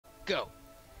Go.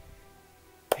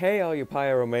 Hey all you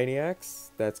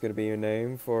pyromaniacs, that's gonna be your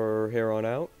name for here on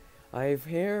out. I'm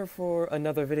here for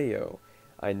another video.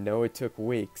 I know it took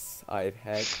weeks. I've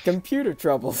had computer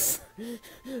troubles.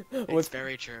 It's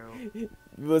very true.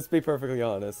 Let's be perfectly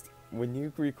honest. When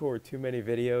you record too many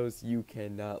videos, you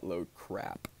cannot load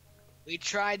crap. We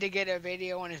tried to get a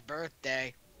video on his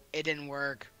birthday. It didn't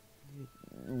work.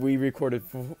 We recorded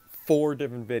 4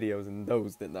 different videos and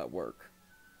those did not work.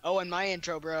 Oh, and my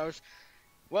intro, bros.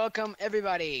 Welcome,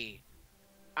 everybody.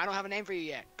 I don't have a name for you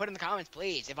yet. Put in the comments,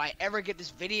 please. If I ever get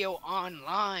this video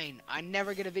online, I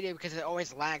never get a video because it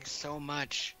always lags so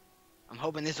much. I'm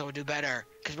hoping this will do better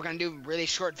because we're going to do really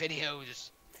short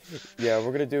videos. Yeah, we're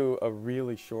going to do a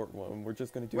really short one. We're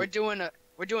just going to do... We're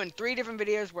doing 3 different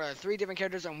videos where 3 different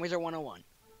characters on Wizard 101.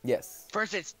 Yes.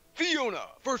 First, it's Fiona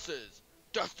versus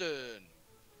Dustin.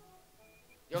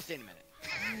 You'll see in a minute.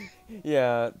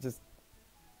 Yeah, just...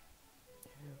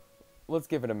 Let's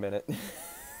give it a minute.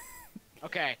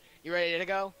 Okay, you ready to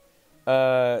go?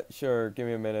 Sure, give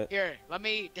me a minute. Here, let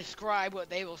me describe what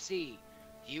they will see.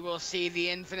 You will see the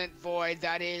infinite void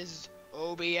that is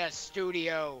OBS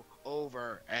Studio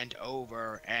over and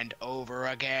over and over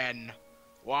again.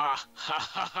 Wah ha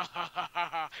ha ha ha ha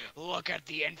ha. Look at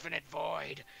the infinite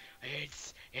void.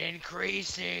 It's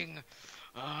increasing.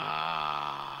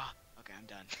 Ah. Okay, I'm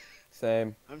done.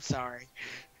 Same. I'm sorry.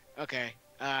 Okay.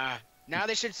 Now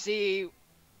they should see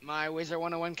my Wizard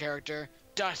 101 character,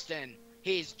 Dustin.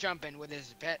 He's jumping with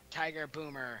his pet tiger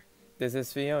Boomer. This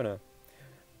is Fiona.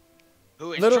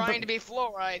 Who is trying to be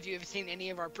Flora. If you have seen any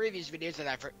of our previous videos that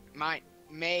I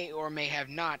may or may have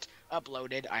not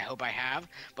uploaded, I hope I have.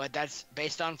 But that's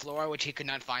based on Flora, which he could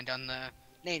not find on the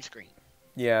name screen.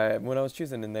 Yeah, when I was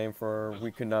choosing the name for her,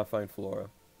 we could not find Flora.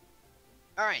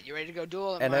 Alright, you ready to go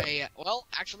duel? Well,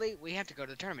 actually, we have to go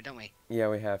to the tournament, don't we? Yeah,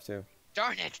 we have to.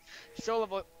 Darn it!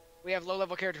 We have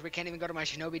low-level characters. We can't even go to my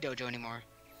Shinobi dojo anymore.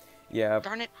 Yeah.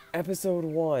 Darn it! Episode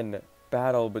 1,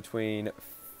 battle between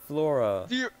Flora.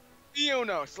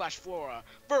 Fiona/Flora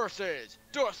versus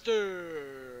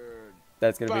Dustin.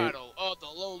 That's gonna Battle of the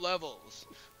low levels.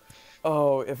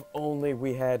 Oh, if only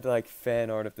we had like fan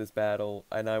art of this battle,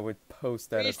 and I would post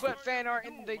that. Please put fan art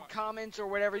in the comments or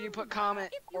whatever you put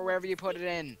comment or wherever you put it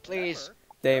in, please.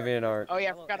 David art. Oh yeah,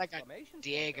 I forgot I got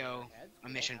Diego a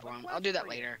mission for him. I'll do that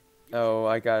later. Oh,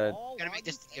 I got it. Gotta make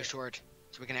this video short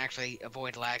so we can actually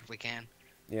avoid lag if we can.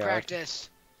 Yeah.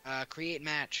 Practice. Create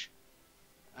match.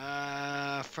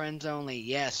 Friends only.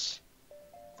 Yes.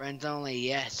 Friends only.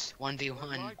 Yes.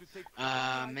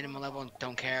 1v1. Minimum level.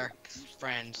 Don't care.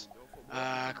 Friends.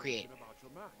 Create.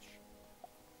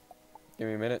 Give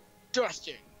me a minute.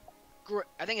 Dustin.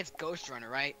 I think it's Ghost Runner,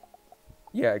 right?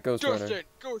 Yeah, Ghost Runner. Dustin,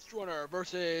 Ghost Runner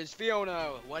versus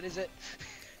Fiona. What is it?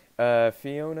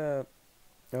 Fiona.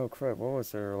 Oh crap! What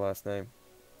was her last name?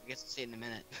 I guess we'll see it in a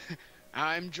minute.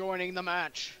 I'm joining the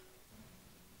match.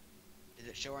 Does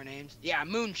it show our names? Yeah,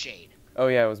 Moonshade. Oh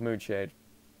yeah, it was Moonshade.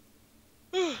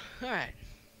 Alright.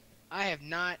 I have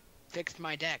not fixed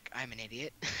my deck. I'm an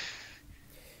idiot.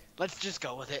 Let's just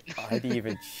go with it. I didn't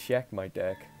even check my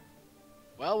deck.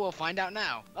 Well, we'll find out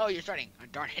now. Oh, you're starting. Oh,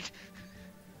 darn it.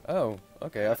 Oh,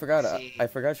 okay. I forgot. I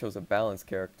forgot she was a balanced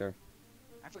character.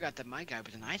 I forgot that my guy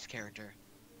was an ice character.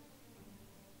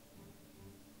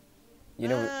 You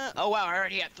know. Oh wow! I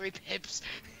already got 3 pips.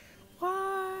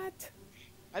 What?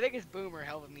 I think it's Boomer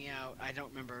helping me out. I don't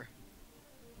remember.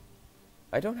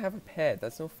 I don't have a pet.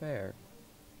 That's no fair.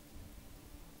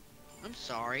 I'm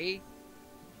sorry.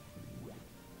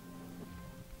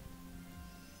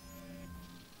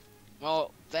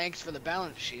 Well, thanks for the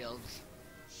balance shields.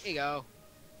 Here you go.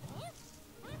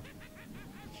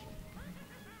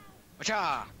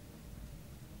 Wacha!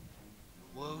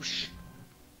 Whoosh.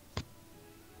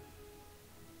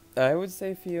 I would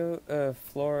say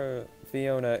Fiona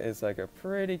is like a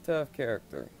pretty tough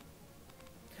character.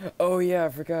 Oh yeah, I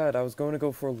forgot. I was going to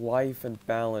go for life and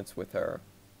balance with her.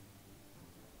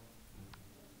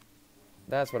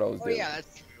 That's what I was doing. Oh yeah,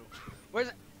 that's true.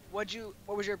 What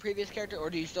was your previous character, or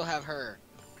do you still have her?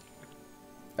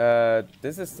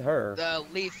 This is her. The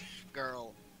leaf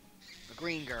girl. The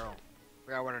green girl.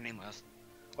 Forgot what her name was.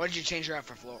 Or did you change her out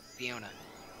for Fiona?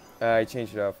 I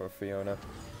changed it out for Fiona.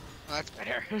 Oh, that's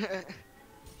better.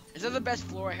 Is that the best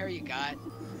Flora hair you got?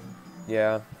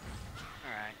 Yeah.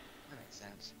 Alright, that makes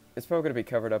sense. It's probably gonna be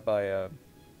covered up by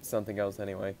something else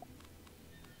anyway.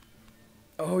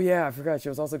 Oh yeah, I forgot. She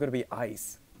was also gonna be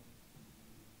ice.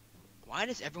 Why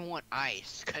does everyone want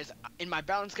ice? Because in my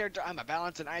balance character, I'm a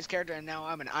balance and ice character, and now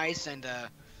I'm an ice and a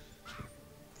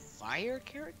fire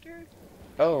character?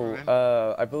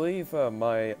 Oh, I believe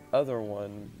my other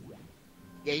one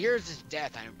Yeah, yours is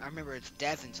death. I remember it's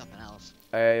death and something else.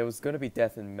 It was gonna be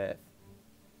death and myth.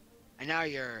 And now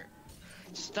you're...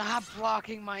 Stop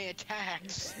blocking my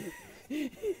attacks!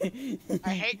 I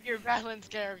hate your balance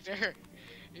character!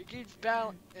 It keeps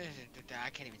I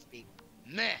can't even speak.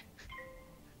 Meh!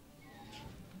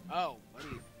 Oh, what are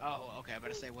you... Oh, okay, I'm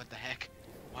about to say, what the heck?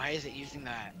 Why is it using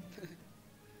that?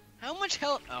 How much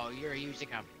health... Oh, you're using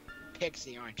a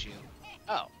pixie, aren't you?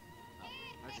 Oh.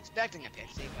 I was expecting a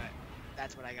pixie, but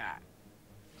that's what I got.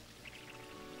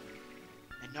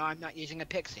 And no, I'm not using a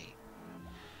pixie.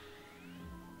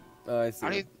 I see. I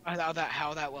don't even know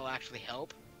how that will actually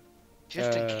help.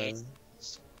 Just in case.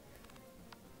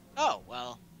 Oh,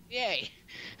 well. Yay.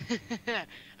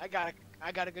 I got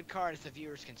a good card, as the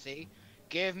viewers can see.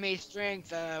 Give me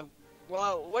strength.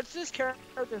 Well, what's this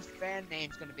character's fan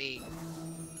name's gonna be?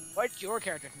 What's your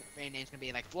character's fan name's gonna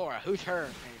be? Like Flora. Who's her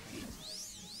fan name?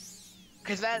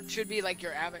 Because that should be like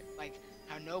your like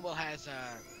how Noble has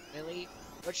Lily,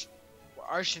 which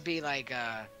ours should be like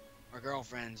our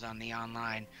girlfriends on the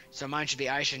online. So mine should be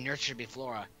Aisha and yours should be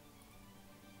Flora.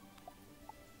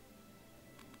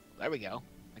 There we go.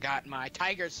 I got my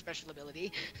tiger's special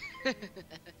ability.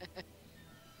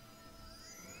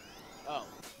 Oh.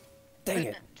 Dang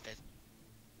it.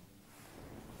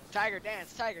 Tiger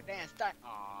dance, tiger dance,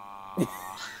 Aww.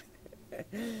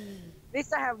 At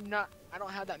least I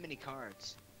don't have that many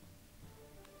cards.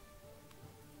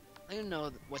 I don't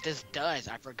know what this does.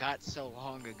 I forgot so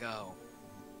long ago.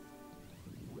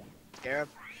 Scarab?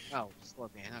 Oh,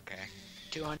 Scorpion, okay.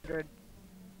 200?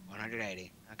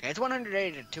 180. Okay, it's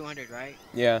 180 to 200, right?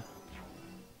 Yeah.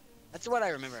 That's what I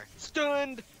remember.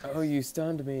 Stunned! Oh, you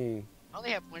stunned me. I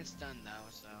only have one stun, though,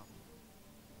 so...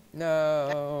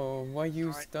 No, why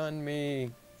you stun me?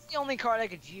 It's the only card I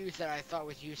could use that I thought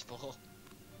was useful.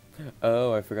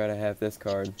 Oh, I forgot I have this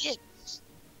card.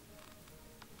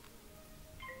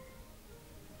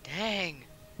 Dang.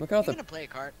 Look how Are you gonna play a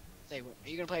card? Say, are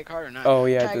you gonna play a card or not? Oh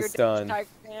yeah, Tiger the stun. Tiger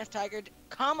dance, tiger.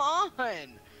 Come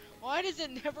on! Why does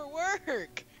it never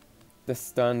work? The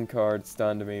stun card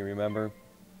stunned me, remember?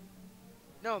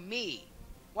 No, me.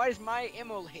 Why does my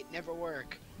ammo hit never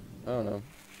work? I don't know.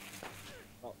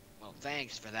 Well,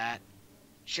 thanks for that.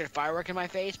 Should a firework in my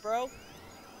face, bro?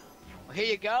 Well, here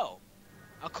you go.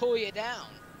 I'll cool you down.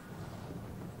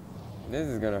 This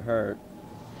is gonna hurt.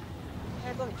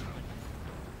 Hey, look.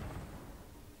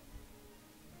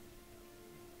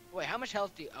 Wait, how much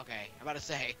health do you... Okay, I'm about to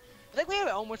say. I think we have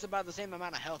almost about the same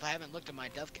amount of health. I haven't looked at my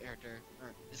death character,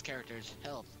 or this character's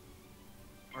health.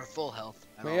 Or full health.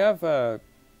 We have,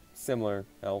 similar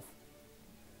health.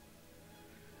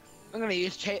 I'm gonna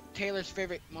use Taylor's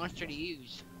favorite monster to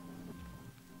use.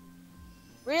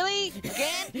 Really?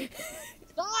 Again?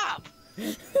 Stop!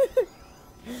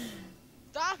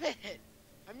 Stop it!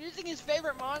 I'm using his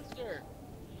favorite monster!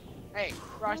 Hey,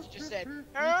 Frosty just said,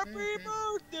 Happy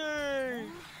birthday!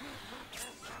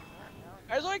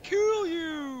 As I kill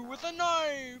you with a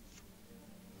knife!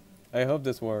 I hope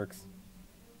this works.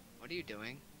 What are you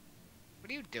doing? What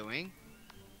are you doing?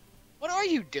 What are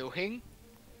you doing?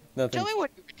 Nothing. Tell me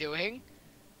what you're doing.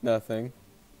 Nothing.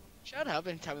 Shut up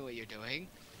and tell me what you're doing.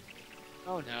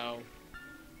 Oh no.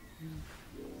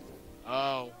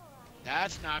 Oh,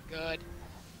 that's not good.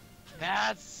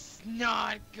 That's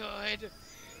not good.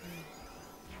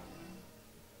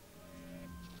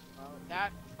 Well,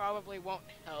 that probably won't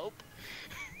help.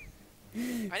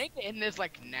 I need to end this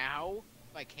like now,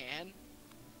 if I can.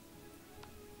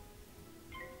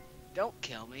 Don't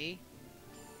kill me.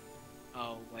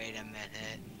 Oh, wait a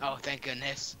minute. Oh, thank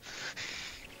goodness.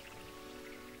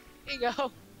 Here you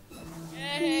go.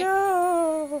 Yay.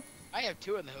 No. I have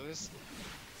two of those.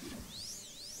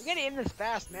 We gotta end this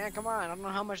fast, man. Come on. I don't know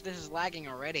how much this is lagging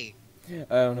already. I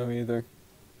don't know either.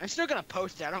 I'm still gonna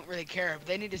post it. I don't really care. But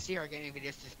they need to see our gaming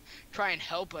videos to try and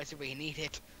help us if we need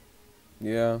it.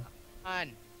 Yeah. Come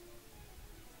on.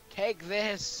 Take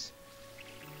this.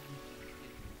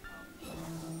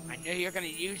 I knew you were gonna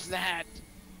use that.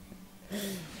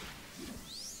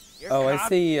 Oh, I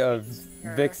see a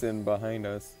vixen behind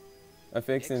us. A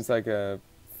vixen's like a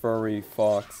furry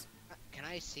fox. Can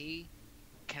I see?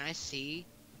 Can I see?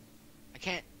 I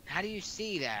can't. How do you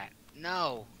see that?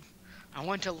 No. I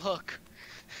want to look.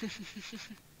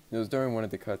 It was during one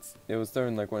of the cuts. It was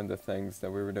during like one of the things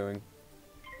that we were doing.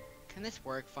 Can this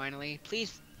work finally?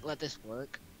 Please let this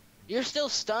work. You're still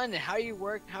stunned. How do you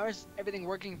work? How is everything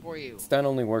working for you? Stun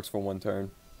only works for one turn.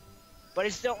 But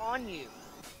it's still on you.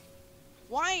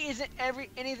 Why isn't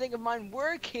anything of mine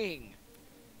working?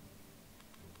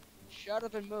 Shut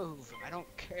up and move. I don't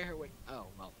care what... Oh,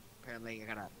 well, apparently I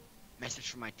got a message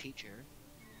from my teacher.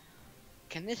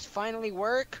 Can this finally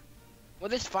work? Will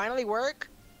this finally work?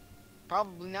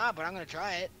 Probably not, but I'm gonna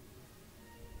try it.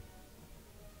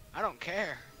 I don't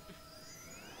care.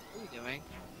 What are you doing?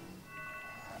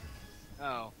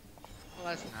 Oh. Well,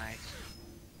 that's nice.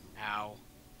 Ow.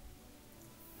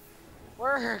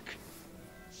 Work!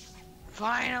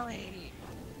 Finally!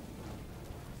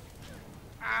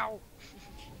 Ow!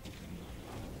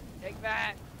 Take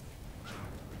that!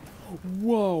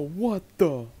 Whoa, what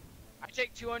the? I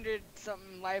take 200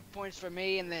 something life points for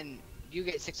me, and then you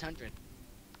get 600.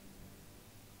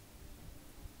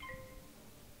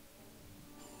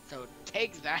 So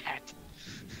take that!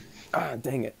 Ah,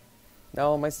 dang it.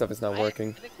 No, my stuff is not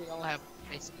working. I think we all have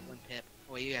basically one pip.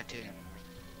 Well, you have two.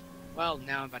 Well,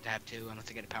 now I'm about to have two unless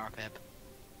I get a power pip.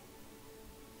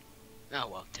 Oh,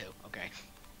 well, two. Okay.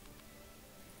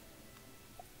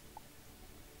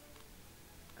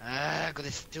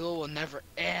 This duel will never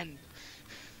end.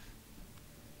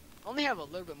 Only have a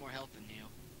little bit more health than you.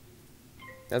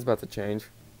 That's about to change.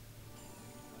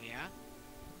 Oh, yeah?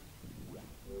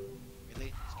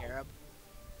 Really? Scarab?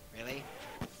 Really?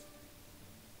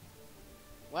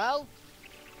 Well,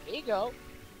 here you go.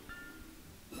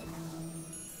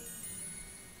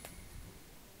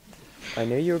 I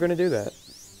knew you were gonna do that.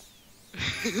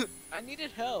 I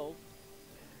needed help.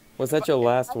 Was that your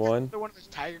last one? One of those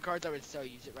tiger cards, I would so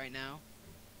use it right now.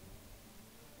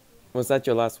 Was that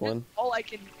your last one? That's all I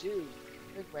can do.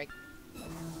 Right.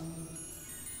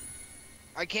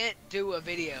 I can't do a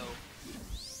video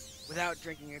without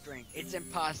drinking a drink. It's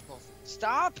impossible.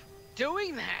 Stop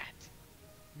doing that.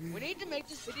 We need to make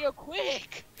this video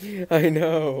quick. I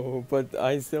know, but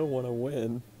I still want to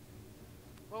win.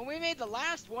 Well, we made the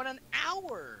last one an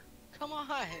hour. Come on.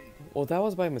 Well, that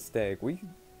was by mistake.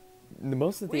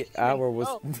 Most of the hour was...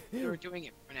 We were doing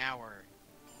it for an hour.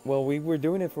 Well, we were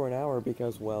doing it for an hour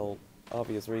because, well,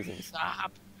 obvious reasons.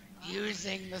 Stop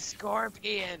using the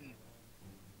scorpion.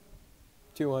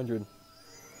 200.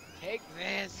 Take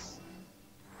this.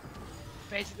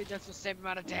 Basically does the same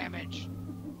amount of damage.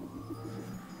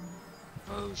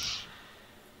 Boosh.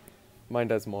 Mine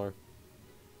does more.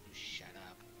 Shut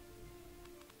up.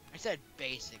 I said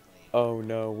basically. Oh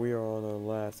no, we are on our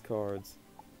last cards.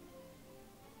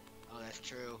 Oh, that's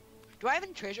true. Do I have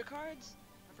any treasure cards?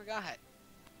 I forgot.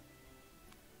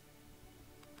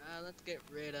 Let's get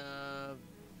rid of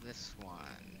this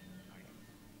one.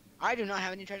 I do not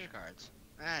have any treasure cards.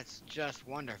 That's just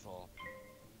wonderful.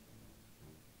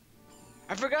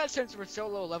 I forgot since we're so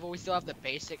low level, we still have the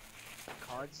basic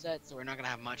card set, so we're not gonna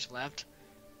have much left.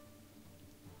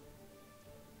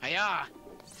 Hiya!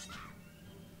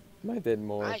 Mine did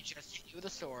more. I just hit you with a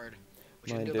sword.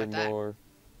 What Mine you gonna do did about more.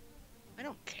 that? I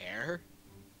don't care.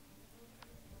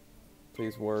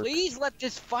 Please work. Please let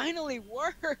this finally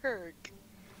work!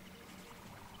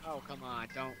 Oh, come on,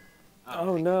 don't.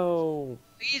 Oh no!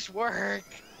 Please work!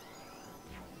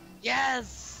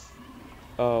 Yes!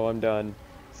 Oh, I'm done.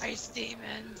 Ice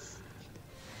demons!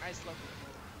 Ice level.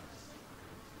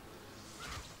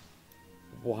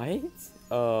 What?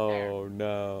 Oh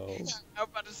no. I was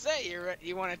about to say,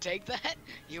 you want to take that?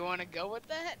 You want to go with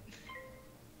that?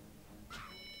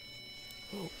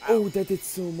 Oh, that did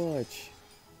so much.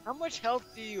 How much health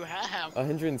do you have?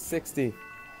 160.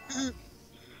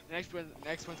 Next one's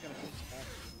gonna finish up.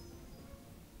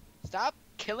 Stop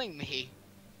killing me.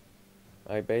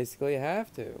 I basically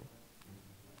have to.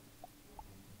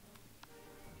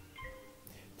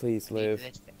 Please live.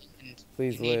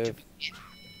 Please live.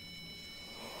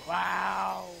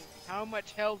 Wow. How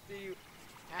much health do you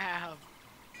have?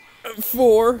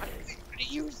 4. How do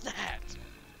you use that?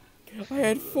 I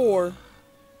had 4.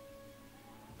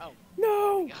 Oh.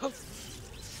 No!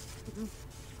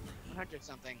 100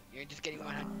 something. You're just getting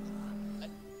 100.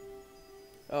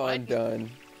 Oh, I'm done.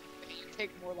 You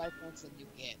take more life points than you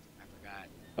get. I forgot.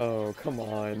 Oh, come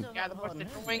on. Yeah, the most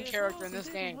annoying character in this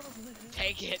game.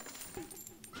 Take it.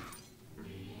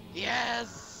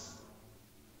 Yes.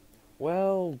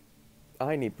 Well,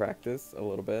 I need practice a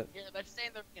little bit. Here, let's stay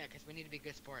in the arena because we need to be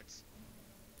good sports.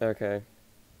 Okay.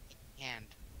 And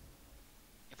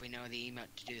if we know the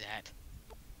emote to do that,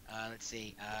 let's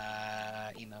see.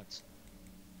 Emotes.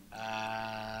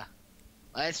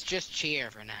 Let's just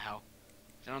cheer for now.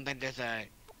 I don't think there's a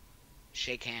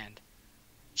shake hand.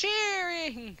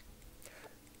 Cheering.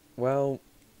 Well,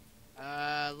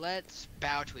 let's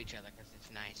bow to each other because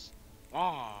it's nice.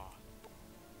 Aww.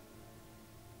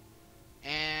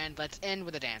 And let's end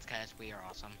with a dance because we are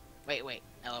awesome. Wait,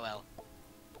 LOL.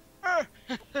 That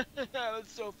was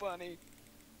so funny.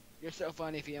 You're so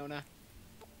funny, Fiona.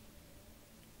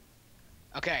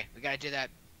 Okay, we gotta do that.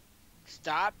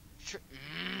 Stop. Fine,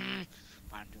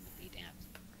 I'm doing the B dance.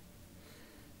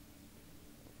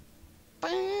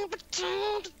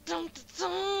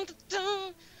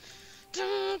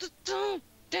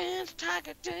 Dance,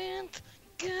 tiger, dance.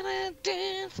 Gonna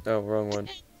dance. Oh, wrong one.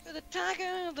 Dance to the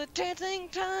tiger, the dancing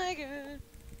tiger.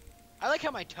 I like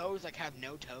how my toes like have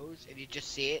no toes. If you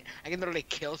just see it, I can literally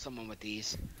kill someone with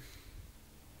these.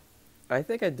 I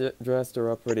think I dressed her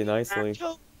up pretty nicely.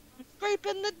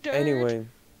 Scraping the dirt. Anyway.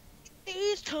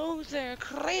 These toes, they're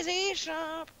crazy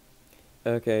sharp.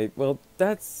 Okay, well,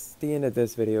 that's the end of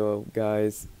this video,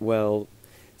 guys. Well,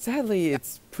 sadly,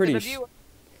 it's pretty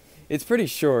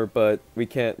short, but we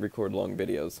can't record long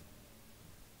videos.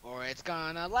 Or it's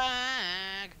gonna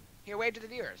lag. Here, wave to the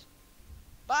viewers.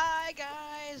 Bye,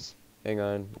 guys. Hang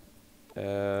on.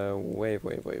 Wait.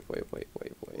 Wait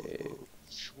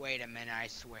a minute, I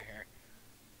swear.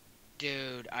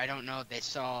 Dude, I don't know if they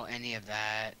saw any of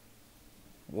that.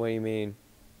 What do you mean?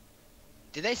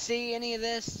 Did they see any of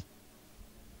this?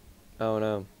 Oh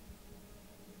no.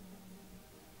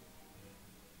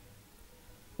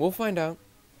 We'll find out.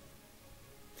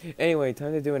 Anyway,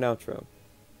 time to do an outro.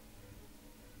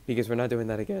 Because we're not doing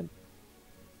that again.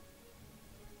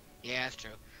 Yeah, that's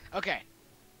true. Okay.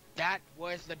 That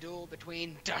was the duel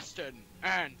between Dustin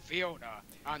and Fiona.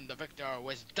 And the victor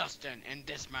was Dustin in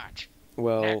this match.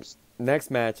 Well,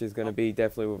 next match is going to be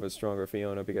definitely with a stronger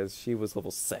Fiona because she was level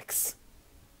 6.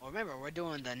 Well, remember, we're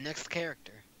doing the next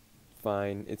character.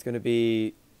 Fine. It's going to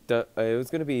be... it was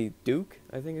going to be Duke,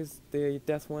 I think is the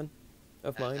death one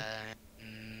of mine.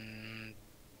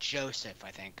 Joseph,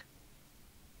 I think.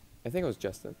 I think it was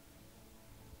Justin.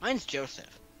 Mine's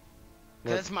Joseph.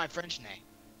 Because that's my French name.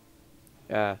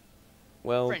 Yeah.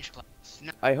 Well, French class.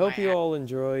 I hope you all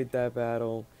enjoyed that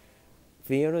battle.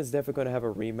 Fiona's definitely going to have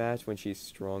a rematch when she's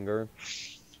stronger.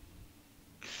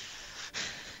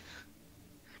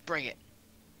 Bring it.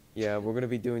 Yeah, we're going to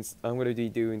be doing... I'm going to be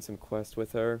doing some quests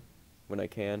with her when I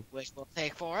can. Which will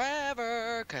take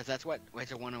forever, because that's what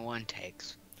Wizard 101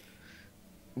 takes.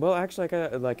 Well, actually, I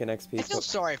got like an XP. I feel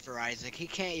sorry for Isaac. He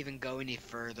can't even go any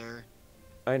further.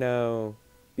 I know.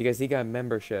 Because he got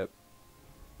membership.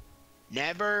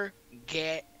 Never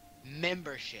get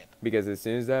membership. Because as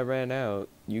soon as that ran out,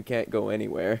 you can't go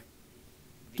anywhere.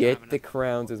 Get the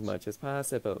crowns as much as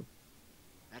possible.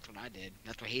 That's what I did.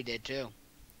 That's what he did too.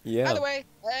 Yeah. By the way,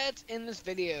 let's end this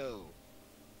video.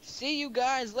 See you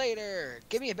guys later.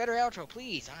 Give me a better outro,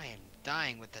 please. I am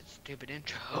dying with that stupid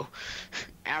intro.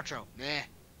 Outro. Meh.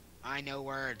 I know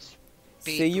words.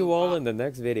 See you all in the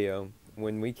next video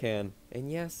when we can.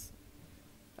 And yes,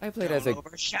 I played as a...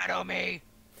 overshadow me.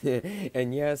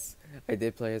 And yes, I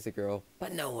did play as a girl,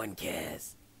 but no one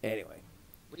cares. Anyway.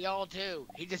 We all do.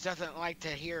 He just doesn't like to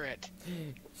hear it.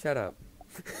 Shut up.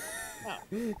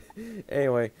 Oh.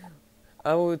 Anyway,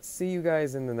 I will see you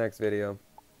guys in the next video.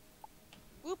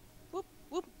 Whoop, whoop,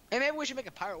 whoop. And maybe we should make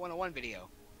a Pirate 101 video.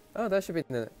 Oh, that should be...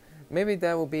 Maybe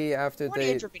that will be after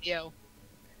the intro video.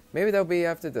 Maybe that'll be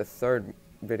after the third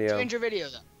video. Intro video,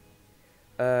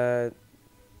 though.